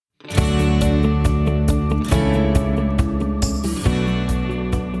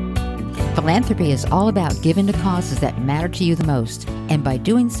Philanthropy is all about giving to causes that matter to you the most, and by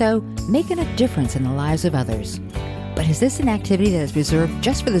doing so, making a difference in the lives of others. But is this an activity that is reserved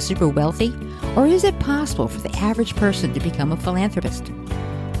just for the super wealthy, or is it possible for the average person to become a philanthropist?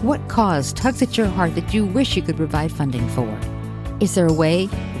 What cause tugs at your heart that you wish you could provide funding for? Is there a way,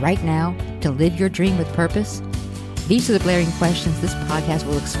 right now, to live your dream with purpose? These are the blaring questions this podcast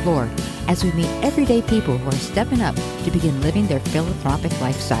will explore as we meet everyday people who are stepping up to begin living their philanthropic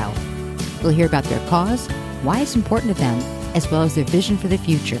lifestyle. We'll hear about their cause, why it's important to them, as well as their vision for the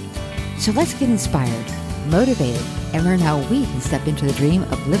future. So let's get inspired, motivated, and learn how we can step into the dream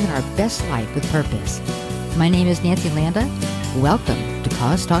of living our best life with purpose. My name is Nancy Landa. Welcome to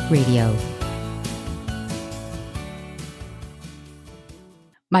Cause Talk Radio.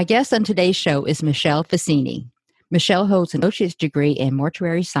 My guest on today's show is Michelle Fassini. Michelle holds an associate's degree in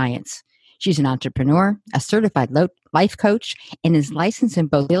mortuary science. She's an entrepreneur, a certified life coach, and is licensed in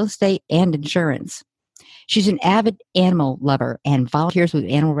both real estate and insurance. She's an avid animal lover and volunteers with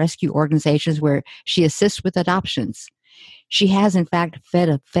animal rescue organizations where she assists with adoptions. She has, in fact, fed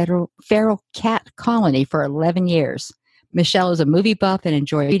a feral cat colony for 11 years. Michelle is a movie buff and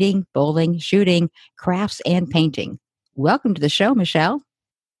enjoys reading, bowling, shooting, crafts, and painting. Welcome to the show, Michelle.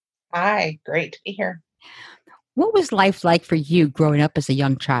 Hi, great to be here. What was life like for you growing up as a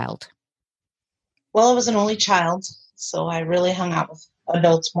young child? Well, I was an only child, so I really hung out with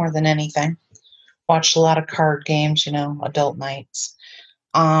adults more than anything. Watched a lot of card games, adult nights.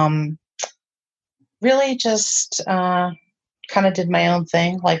 Really just kind of did my own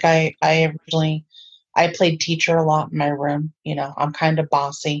thing. Like I played teacher a lot in my room. I'm kind of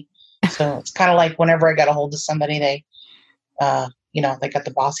bossy. So it's kind of like whenever I got a hold of somebody, they got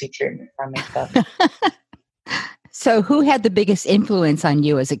the bossy treatment from me. But. So who had the biggest influence on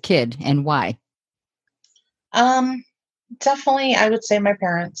you as a kid and why? Definitely, I would say my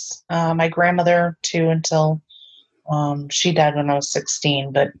parents, my grandmother too, until she died when I was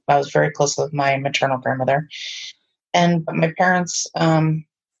 16, but I was very close with my maternal grandmother. And my parents, they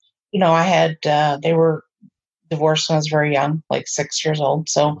were divorced when I was very young, like 6 years old.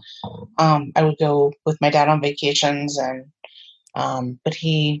 So I would go with my dad on vacations, but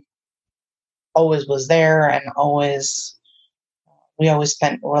he always was there, and we always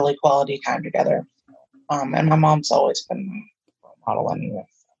spent really quality time together. And my mom's always been my role model anyway.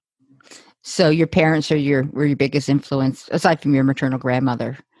 So your parents were your biggest influence, aside from your maternal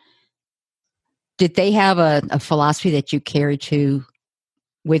grandmother. Did they have a philosophy that you carry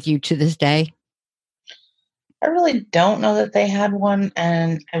with you to this day? I really don't know that they had one,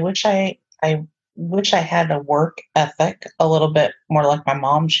 and I wish I had a work ethic a little bit more like my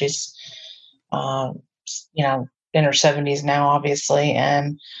mom. She's, in her 70s now, obviously,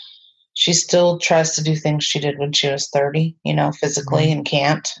 and she still tries to do things she did when she was 30, physically, and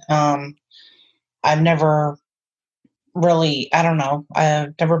can't. I've never really,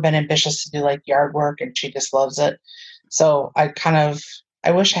 I've never been ambitious to do like yard work, and she just loves it. So I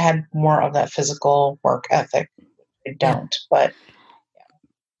wish I had more of that physical work ethic. I don't, but.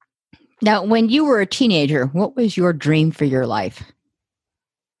 Yeah. Now, when you were a teenager, what was your dream for your life?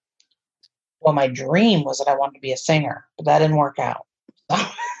 Well, my dream was that I wanted to be a singer, but that didn't work out.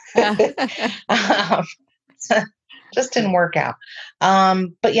 Just didn't work out.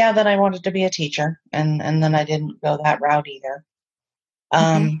 But yeah, then I wanted to be a teacher, and then I didn't go that route either.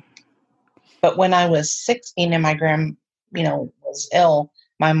 But when I was 16 and my was ill,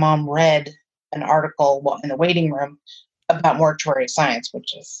 my mom read an article in the waiting room about mortuary science,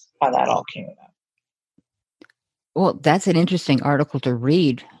 which is how that all came about. Well, that's an interesting article to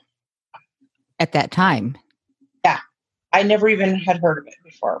read at that time. Yeah. I never even had heard of it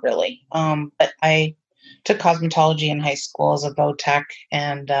before, really. But I took cosmetology in high school as a bow tech,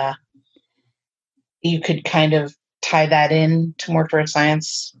 and you could kind of tie that in to mortuary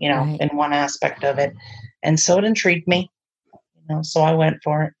science, right, in one aspect of it. And so it intrigued me, so I went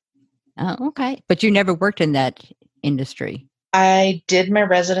for it. Oh, okay. But you never worked in that industry. I did my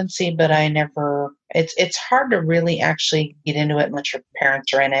residency, but I never, it's hard to really actually get into it unless your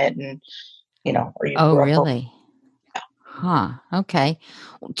parents are in it, and, or you Oh, grew up. really? Huh. Okay.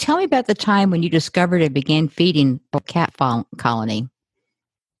 Well, tell me about the time when you discovered and began feeding a cat colony.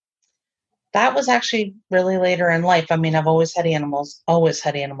 That was actually really later in life. I mean, I've always had animals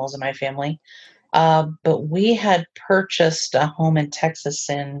in my family. But we had purchased a home in Texas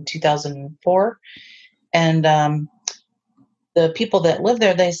in 2004. And the people that live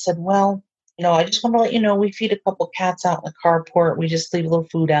there, they said, well, I just want to let you know, we feed a couple cats out in the carport. We just leave a little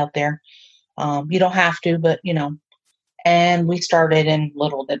food out there. You don't have to, but, and we started, and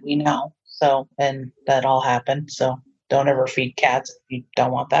little did we know. So, and that all happened. So don't ever feed cats if you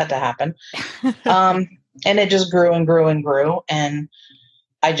don't want that to happen. And it just grew and grew and grew. And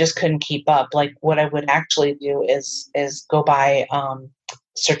I just couldn't keep up. Like what I would actually do is go buy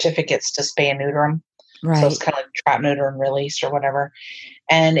certificates to spay and neuter them. So it's Right. kind of like trap, neuter, and release or whatever.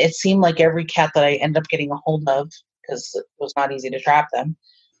 And it seemed like every cat that I end up getting a hold of, because it was not easy to trap them,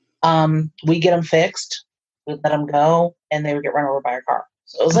 we get them fixed, we let them go, and they would get run over by a car.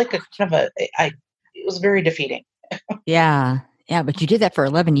 So it was like a kind of it was very defeating. Yeah. Yeah. But you did that for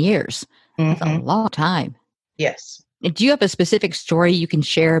 11 years. That's a Hmm. long time. Yes. Do you have a specific story you can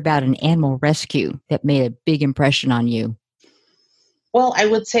share about an animal rescue that made a big impression on you? Well, I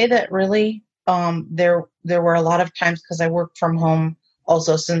would say that really there were a lot of times because I worked from home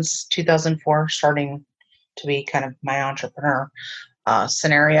also since 2004, starting to be kind of my entrepreneur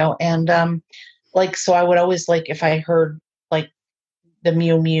scenario. And like so I would always like if I heard like the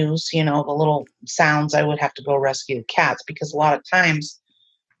mew mews, the little sounds, I would have to go rescue the cats because a lot of times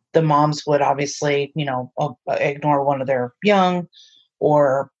the moms would obviously, ignore one of their young,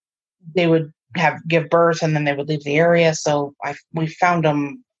 or they would give birth and then they would leave the area. So we found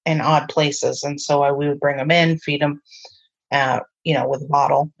them in odd places, and so we would bring them in, feed them, with a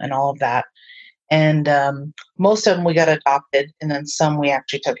bottle and all of that. And most of them we got adopted, and then some we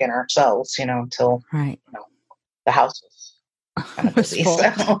actually took in ourselves, until Right. the house was kind of Was busy. full.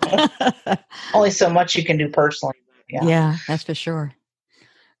 So only so much you can do personally. Yeah. Yeah, that's for sure.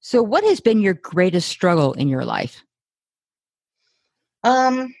 So, what has been your greatest struggle in your life?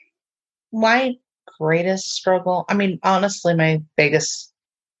 Um, my greatest struggle, I mean, honestly, my biggest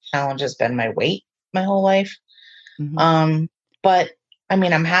challenge has been my weight my whole life. Hmm. But I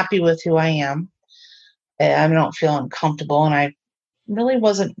mean, I'm happy with who I am. I don't feel uncomfortable, and I really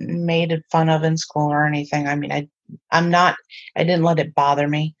wasn't made fun of in school or anything. I mean, I'm not, I didn't let it bother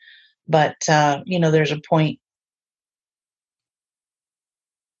me, but, there's a point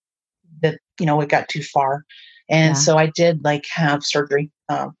that, it got too far. And Yeah. so I did like have surgery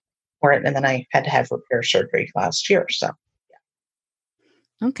for it. And then I had to have repair surgery last year. So,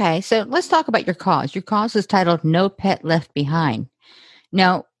 Okay. So, let's talk about your cause. Your cause is titled No Pet Left Behind.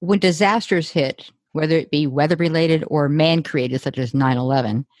 Now, when disasters hit, whether it be weather related or man created, such as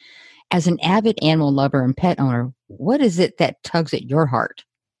 9/11, as an avid animal lover and pet owner, what is it that tugs at your heart?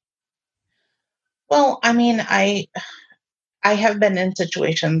 well, I mean, I have been in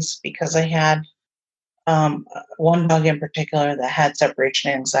situations because I had one dog in particular that had separation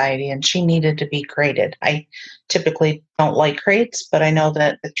anxiety and she needed to be crated. I typically don't like crates, but I know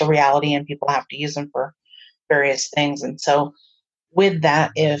that it's a reality and people have to use them for various things. And so, with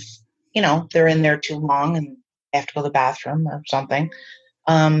that, if they're in there too long and they have to go to the bathroom or something,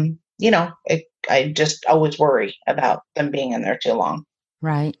 I just always worry about them being in there too long.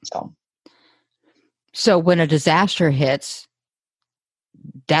 Right. So So, when a disaster hits,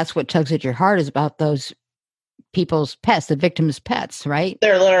 that's what tugs at your heart is about those people's pets, the victims' pets, right?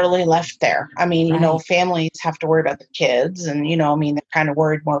 they're literally left there. I mean, Right. families have to worry about the kids, and I mean, they're kind of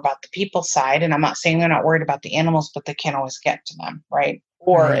worried more about the people side. And I'm not saying they're not worried about the animals, but they can't always get to them, right?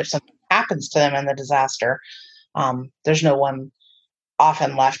 Or Right. if something happens to them in the disaster, there's no one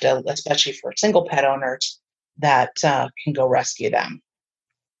often left, especially for single pet owners, that can go rescue them.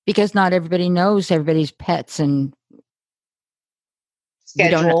 Because not everybody knows everybody's pets and we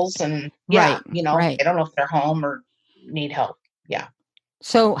don't know. Schedules and yeah, Right. Right. I don't know if they're home or need help. Yeah.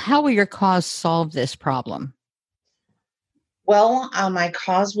 So, how will your cause solve this problem? Well, my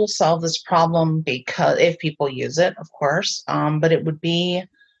cause will solve this problem because if people use it, of course, but it would be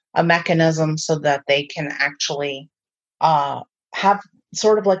a mechanism so that they can actually uh, have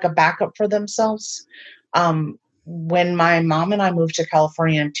sort of like a backup for themselves. When my mom and I moved to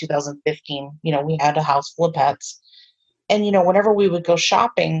California in 2015, we had a house full of pets. And, whenever we would go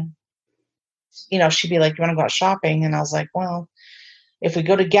shopping, she'd be like, "You want to go out shopping?" And I was like, "Well, if we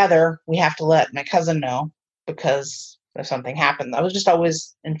go together, we have to let my cousin know because if something happened." I was just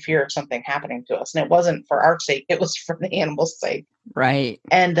always in fear of something happening to us. And it wasn't for our sake, it was for the animals' sake. Right.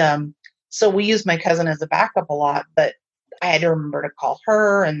 And so we used my cousin as a backup a lot, but I had to remember to call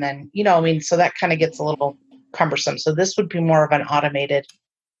her. And then, so that kind of gets a little cumbersome. So this would be more of an automated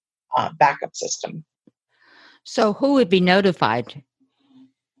backup system. So, who would be notified?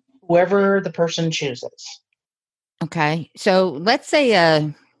 Whoever the person chooses. Okay. So, let's say,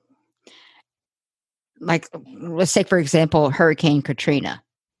 for example, Hurricane Katrina,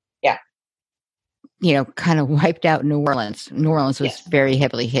 Yeah. Kind of wiped out New Orleans. New Orleans was Yes. very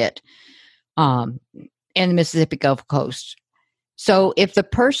heavily hit um, in the Mississippi Gulf Coast. So, if the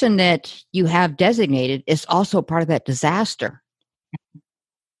person that you have designated is also part of that disaster,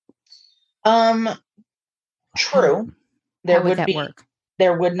 Um, how, True. There How would would that be, work?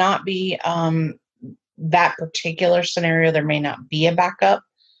 there would not be that particular scenario. There may not be a backup,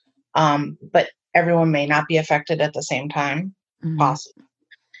 but everyone may not be affected at the same time, Mhm. possibly.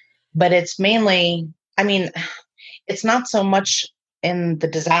 But it's mainly, I mean, it's not so much in the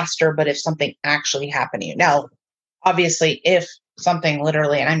disaster, but if something actually happened to you. Now, obviously, if something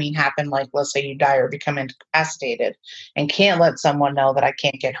literally, and I mean happen, like let's say you die or become incapacitated and can't let someone know that I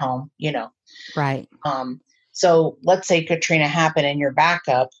can't get home, Right. Um, so let's say Katrina happened and your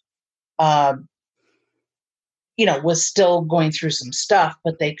backup, uh, was still going through some stuff,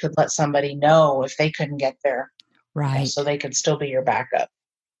 but they could let somebody know if they couldn't get there, Right. so they could still be your backup.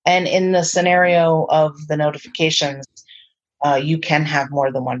 And in the scenario of the notifications, you can have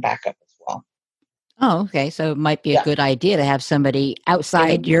more than one backup as well. Oh, okay. So it might be a Yeah. good idea to have somebody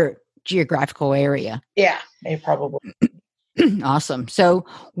outside your geographical area. Yeah, they probably. Awesome. So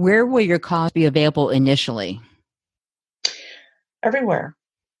where will your cause be available initially? Everywhere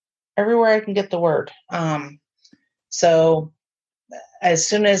I can get the word. So as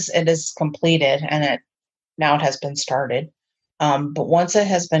soon as it is completed, and now it has been started, but once it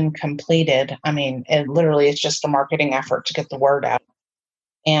has been completed, I mean, it literally is just a marketing effort to get the word out.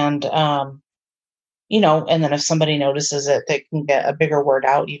 And, and then if somebody notices it, they can get a bigger word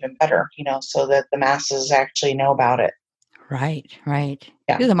out, even better, so that the masses actually know about it. Right. Yeah.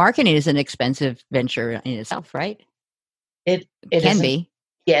 Because the marketing is an expensive venture in itself, right? It can isn't, be.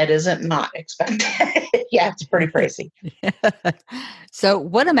 Yeah, it isn't not expensive. Yeah, it's pretty crazy. So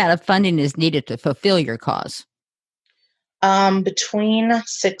what amount of funding is needed to fulfill your cause? Between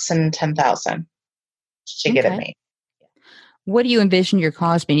 6,000 and 10,000 to get it made. What do you envision your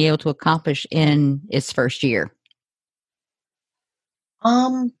cause being able to accomplish in its first year?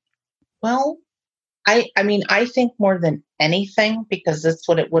 Well, I think more than anything, because that's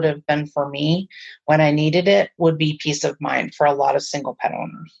what it would have been for me when I needed it, would be peace of mind for a lot of single pet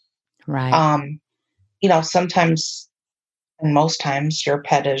owners. Right. Sometimes, and most times, your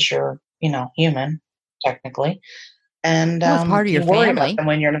pet is your, human, technically. And Well, it's part of your you worry about family. them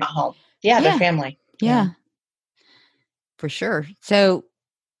when you're not home. Yeah, they're family. Yeah. For sure. So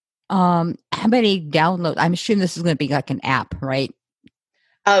how many downloads? I'm assuming this is going to be like an app, right?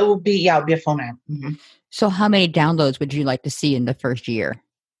 It'll be a phone app. Mm-hmm. So how many downloads would you like to see in the first year?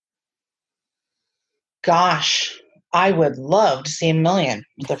 Gosh, I would love to see 1 million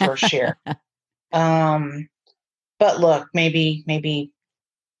the first year. But look, maybe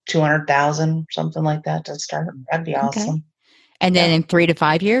 200,000, something like that to start. That'd be awesome. Okay. And then in 3 to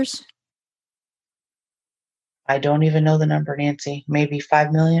 5 years? I don't even know the number, Nancy. Maybe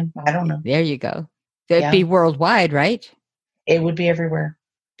 5 million. I don't know. There you go. It'd be worldwide, right? It would be everywhere.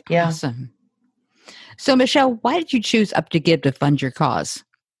 Yeah. Awesome. So, Michelle, why did you choose UpToGive to fund your cause?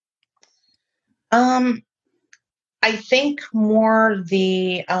 I think more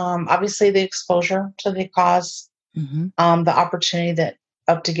the obviously the exposure to the cause, Mm-hmm. The opportunity that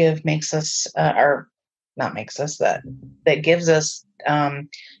UpToGive makes us, or not makes us, that gives us to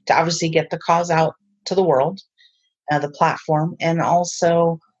obviously get the cause out to the world, the platform, and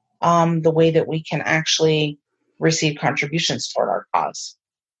also the way that we can actually receive contributions toward our cause.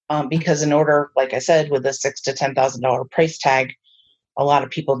 Because in order, like I said, with the $6,000 to $10,000 price tag, a lot of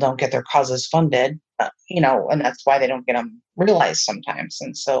people don't get their causes funded, and that's why they don't get them realized sometimes.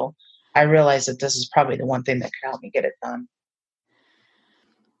 And so I realized that this is probably the one thing that could help me get it done.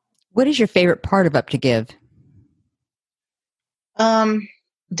 What is your favorite part of UpToGive?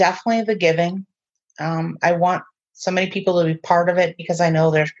 Definitely the giving. I want so many people to be part of it because I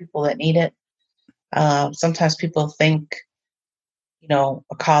know there's people that need it. Sometimes people think,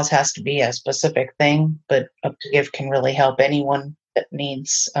 a cause has to be a specific thing, but UpToGive can really help anyone that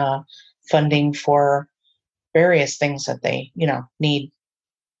needs funding for various things that they, need.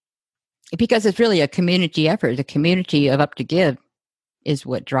 Because it's really a community effort. The community of UpToGive is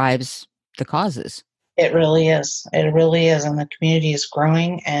what drives the causes. It really is. It really is. And the community is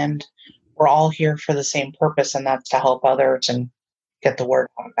growing, and we're all here for the same purpose, and that's to help others and get the word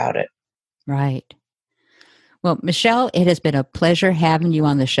out about it. Right. Well, Michelle, it has been a pleasure having you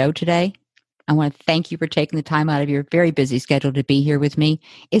on the show today. I want to thank you for taking the time out of your very busy schedule to be here with me.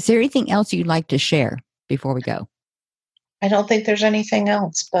 Is there anything else you'd like to share before we go? I don't think there's anything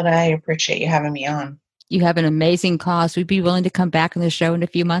else, but I appreciate you having me on. You have an amazing cause. Would you be willing to come back on the show in a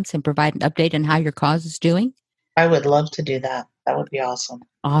few months and provide an update on how your cause is doing? I would love to do that. That would be awesome.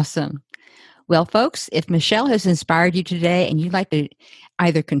 Awesome. Well, folks, if Michelle has inspired you today and you'd like to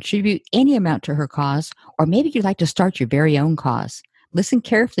either contribute any amount to her cause, or maybe you'd like to start your very own cause, listen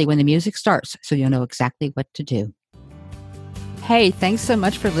carefully when the music starts so you'll know exactly what to do. Hey, thanks so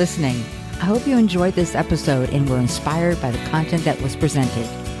much for listening. I hope you enjoyed this episode and were inspired by the content that was presented.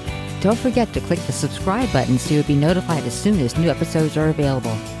 Don't forget to click the subscribe button so you'll be notified as soon as new episodes are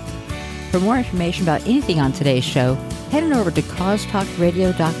available. For more information about anything on today's show, head on over to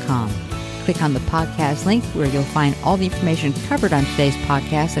causetalkradio.com. Click on the podcast link where you'll find all the information covered on today's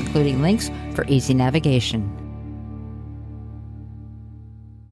podcast, including links for easy navigation.